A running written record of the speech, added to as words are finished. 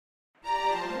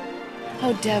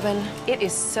Oh, Devin, it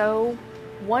is so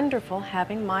wonderful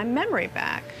having my memory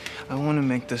back. I want to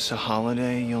make this a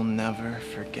holiday you'll never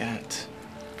forget.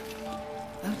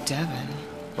 Oh, Devin.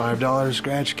 $5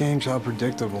 scratch games, how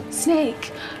predictable.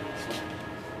 Snake.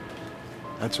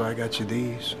 That's why I got you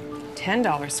these.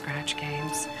 $10 scratch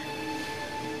games.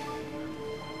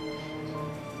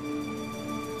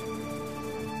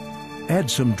 Add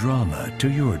some drama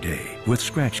to your day with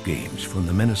scratch games from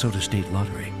the Minnesota State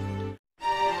Lottery.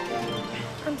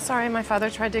 I'm sorry my father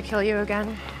tried to kill you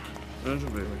again. Don't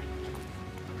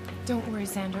worry,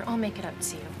 Xander. I'll make it up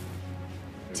to you.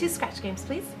 2 scratch games,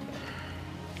 please.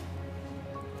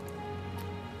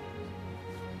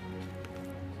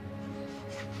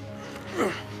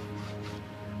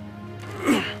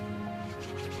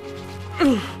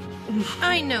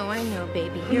 I know,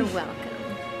 baby. You're welcome.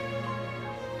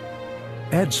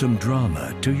 Add some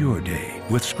drama to your day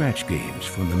with scratch games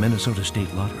from the Minnesota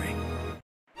State Lottery.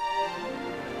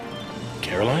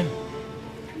 Caroline?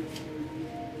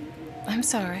 I'm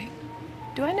sorry.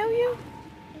 Do I know you?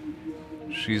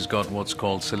 She's got what's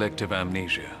called selective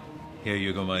amnesia. Here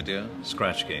you go, my dear.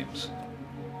 Scratch games.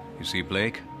 You see,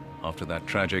 Blake, after that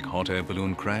tragic hot air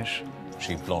balloon crash,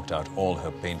 she blocked out all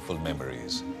her painful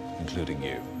memories, including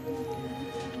you.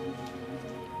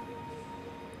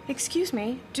 Excuse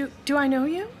me, do I know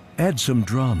you? Add some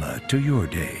drama to your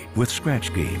day with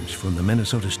scratch games from the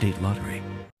Minnesota State Lottery.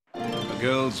 A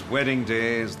girl's wedding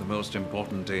day is the most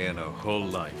important day in her whole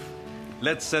life.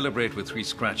 Let's celebrate with 3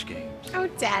 scratch games. Oh,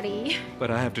 Daddy. But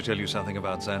I have to tell you something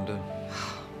about Xander.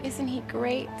 Isn't he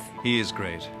great? He is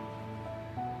great.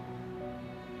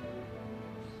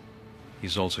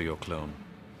 He's also your clone.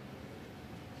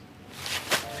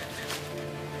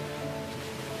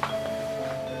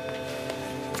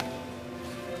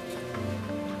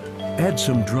 Add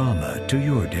some drama to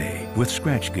your day with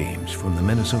scratch games from the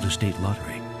Minnesota State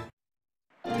Lottery.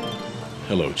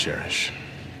 Hello, Cherish.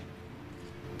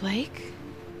 Blake?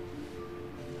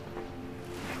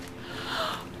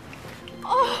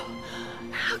 Oh,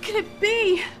 how can it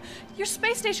be? Your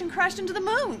space station crashed into the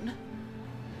moon.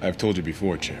 I've told you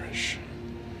before, Cherish.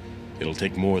 It'll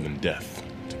take more than death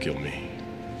to kill me.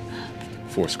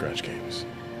 4 scratch games.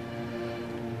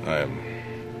 I am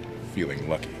feeling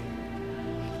lucky.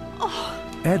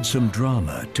 Add some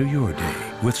drama to your day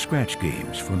with scratch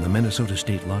games from the Minnesota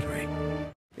State Lottery.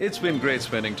 It's been great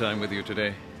spending time with you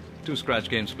today. 2 scratch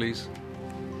games, please.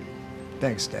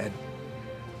 Thanks, Dad.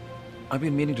 I've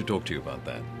been meaning to talk to you about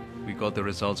that. We got the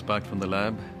results back from the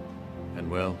lab, and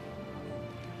well,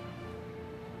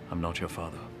 I'm not your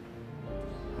father.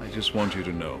 I just want you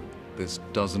to know, this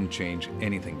doesn't change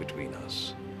anything between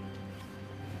us.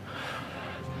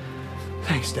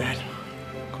 Thanks, Dad.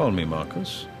 Call me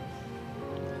Marcus.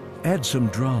 Add some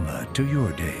drama to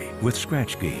your day with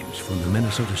scratch games from the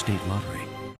Minnesota State Lottery.